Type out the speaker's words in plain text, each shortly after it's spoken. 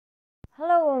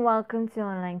Hello and welcome to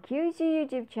Online Q's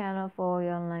YouTube channel for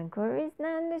your online queries.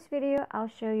 Now in this video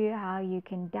I'll show you how you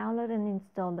can download and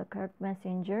install the Kirk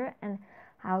Messenger and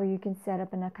how you can set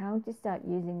up an account to start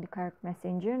using the Kirk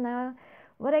Messenger. Now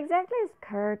what exactly is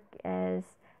Kirk is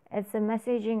it's a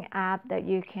messaging app that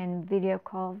you can video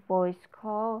call, voice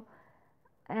call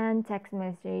and text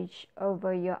message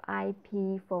over your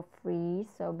IP for free.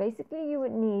 So basically you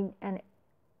would need an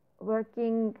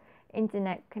working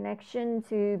internet connection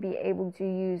to be able to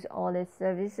use all these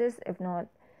services. If not,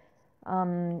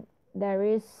 there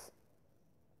is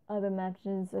other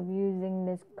methods of using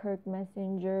this Kirk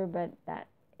Messenger, but that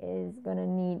is gonna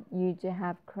need you to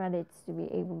have credits to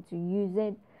be able to use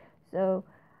it. So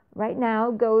right now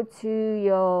go to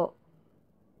your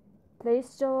Play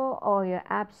Store or your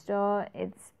App Store.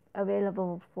 It's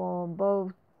available for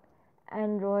both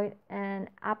Android and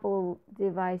Apple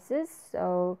devices.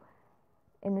 So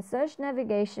in the search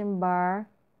navigation bar,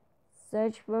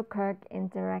 search for Kirk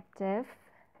Interactive,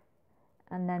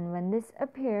 and then when this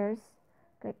appears,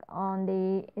 click on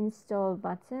the install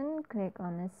button, click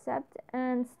on accept,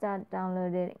 and start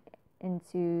downloading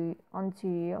onto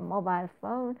your mobile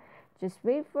phone. Just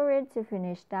wait for it to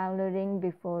finish downloading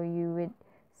before you would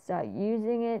start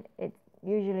using it. It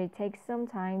usually takes some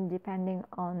time depending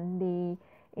on the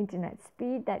internet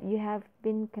speed that you have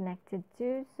been connected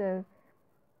to. So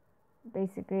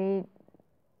basically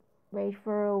wait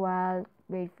for a while,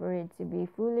 wait for it to be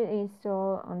fully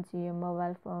installed onto your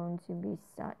mobile phone to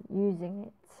start using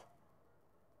it.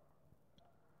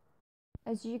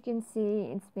 As you can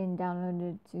see, it's been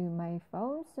downloaded to my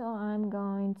phone, so I'm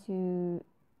going to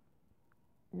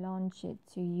launch it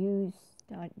to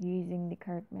start using the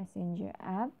Kirk Messenger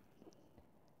app.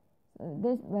 So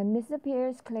when this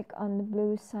appears, click on the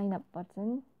blue sign up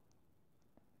button,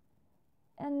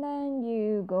 and then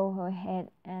you go ahead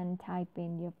and type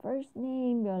in your first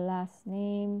name, your last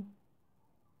name,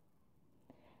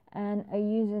 and a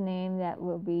username that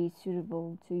will be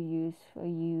suitable to use for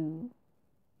you.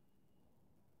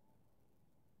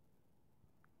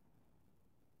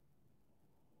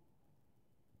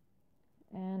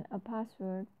 And a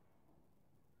password.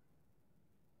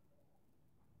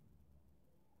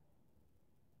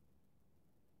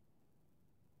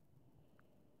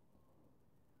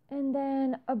 And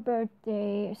then a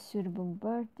birthday, a suitable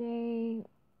birthday.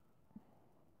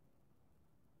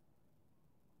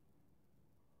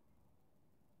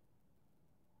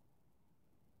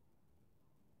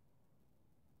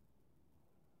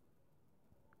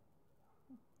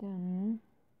 Done.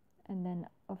 And then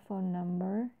a phone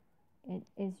number. It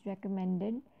is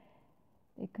recommended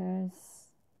because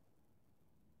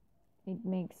it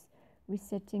makes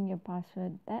resetting your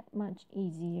password that much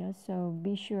easier. So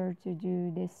be sure to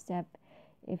do this step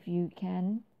if you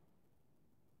can.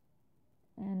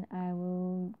 And I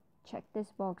will check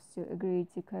this box to agree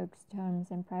to Kirk's terms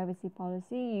and privacy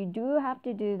policy. You do have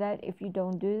to do that. If you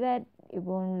don't do that, it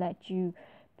won't let you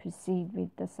proceed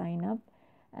with the sign up.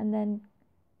 And then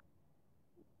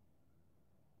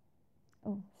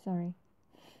sorry.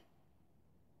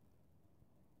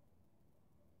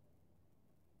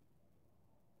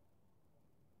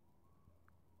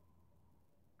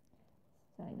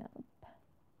 Sign up.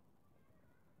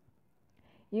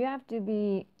 You have to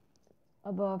be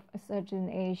above a certain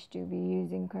age to be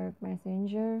using Kirk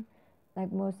Messenger,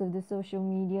 like most of the social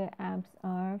media apps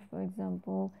are. For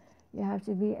example, you have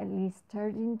to be at least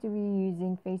 13 to be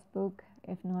using Facebook.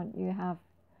 If not, you have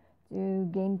to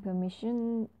gain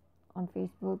permission on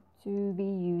Facebook to be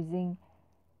using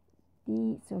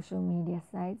the social media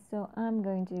site. So I'm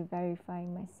going to verify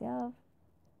myself.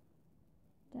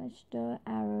 Touch the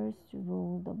arrows to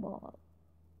roll the ball.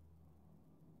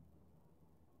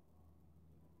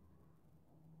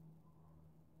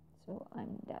 So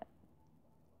I'm done.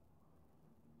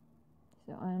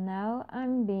 So now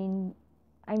I'm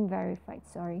verified,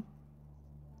 sorry.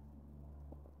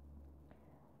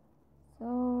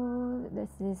 So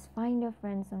this is find your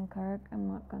friends on Kirk. I'm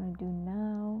not gonna do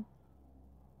now.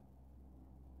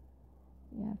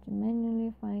 You have to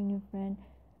manually find your friend.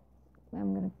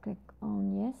 I'm gonna click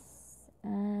on yes,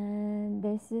 and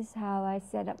this is how I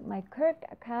set up my Kirk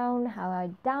account, how I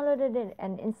downloaded it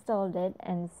and installed it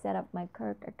and set up my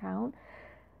Kirk account.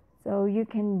 So you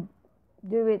can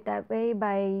do it that way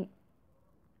by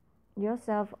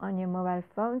yourself on your mobile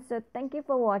phone. So thank you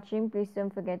for watching. Please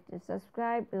don't forget to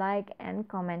subscribe, like and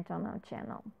comment on our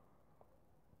channel.